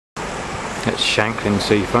That's Shanklin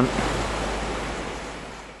Seafront.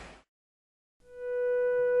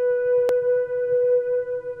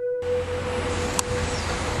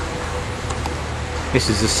 This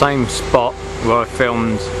is the same spot where I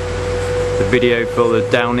filmed the video for the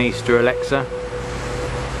Downeaster Alexa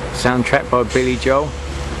soundtrack by Billy Joel.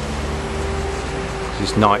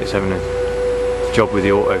 This night is having a job with the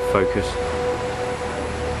autofocus.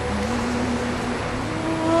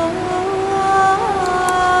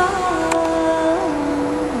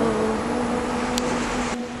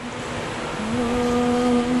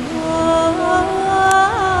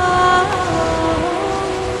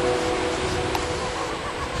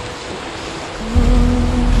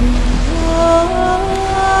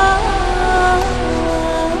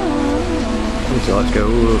 These lights go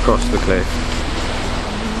all across the cliff,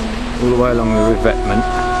 all the way along the revetment,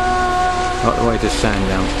 right the way to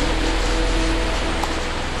Sandown.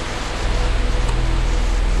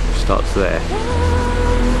 Starts there.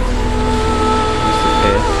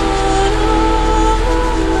 Disappear.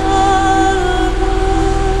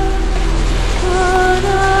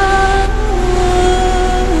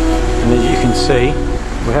 And as you can see,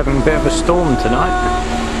 we're having a bit of a storm tonight.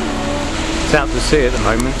 It's out to sea at the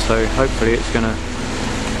moment, so hopefully it's going to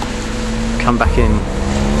come back in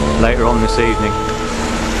later on this evening,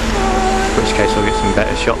 in which case I'll get some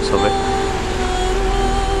better shots of it.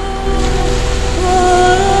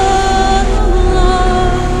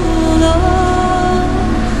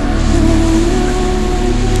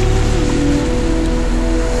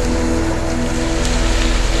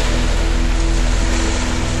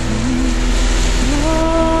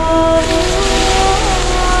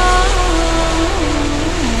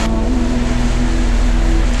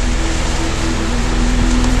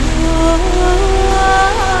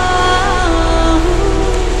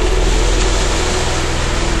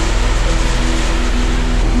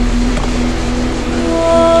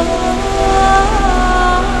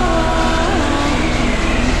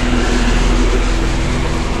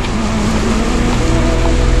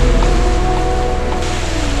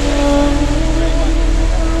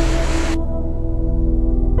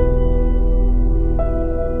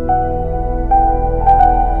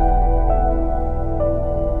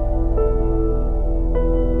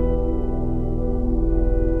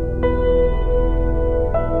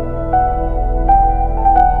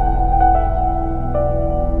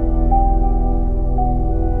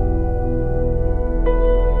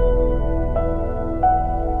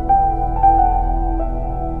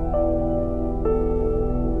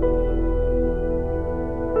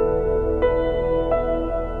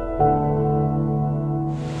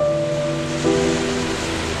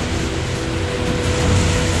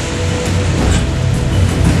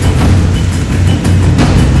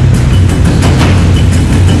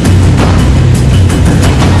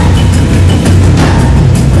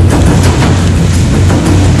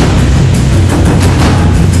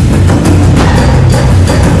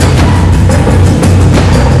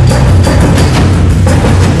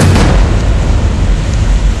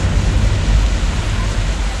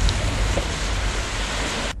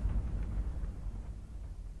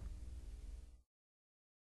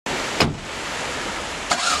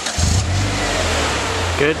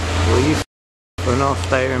 Good. Well, you for an off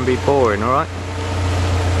day and be boring, alright?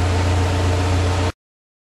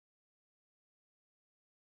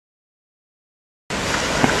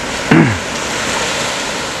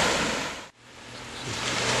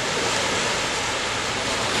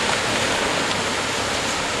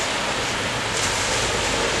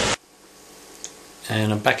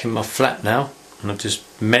 And I'm back in my flat now, and I've just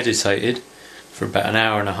meditated for about an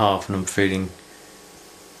hour and a half, and I'm feeling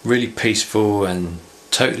really peaceful and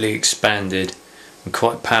totally expanded and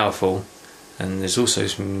quite powerful, and there's also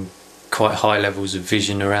some quite high levels of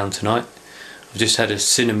vision around tonight. I've just had a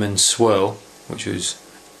cinnamon swirl, which was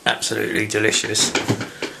absolutely delicious,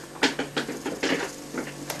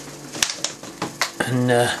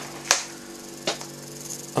 and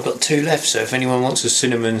I've got 2 left, so if anyone wants a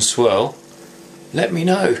cinnamon swirl, let me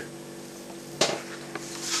know.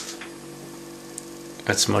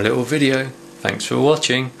 That's my little video. Thanks for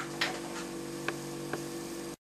watching.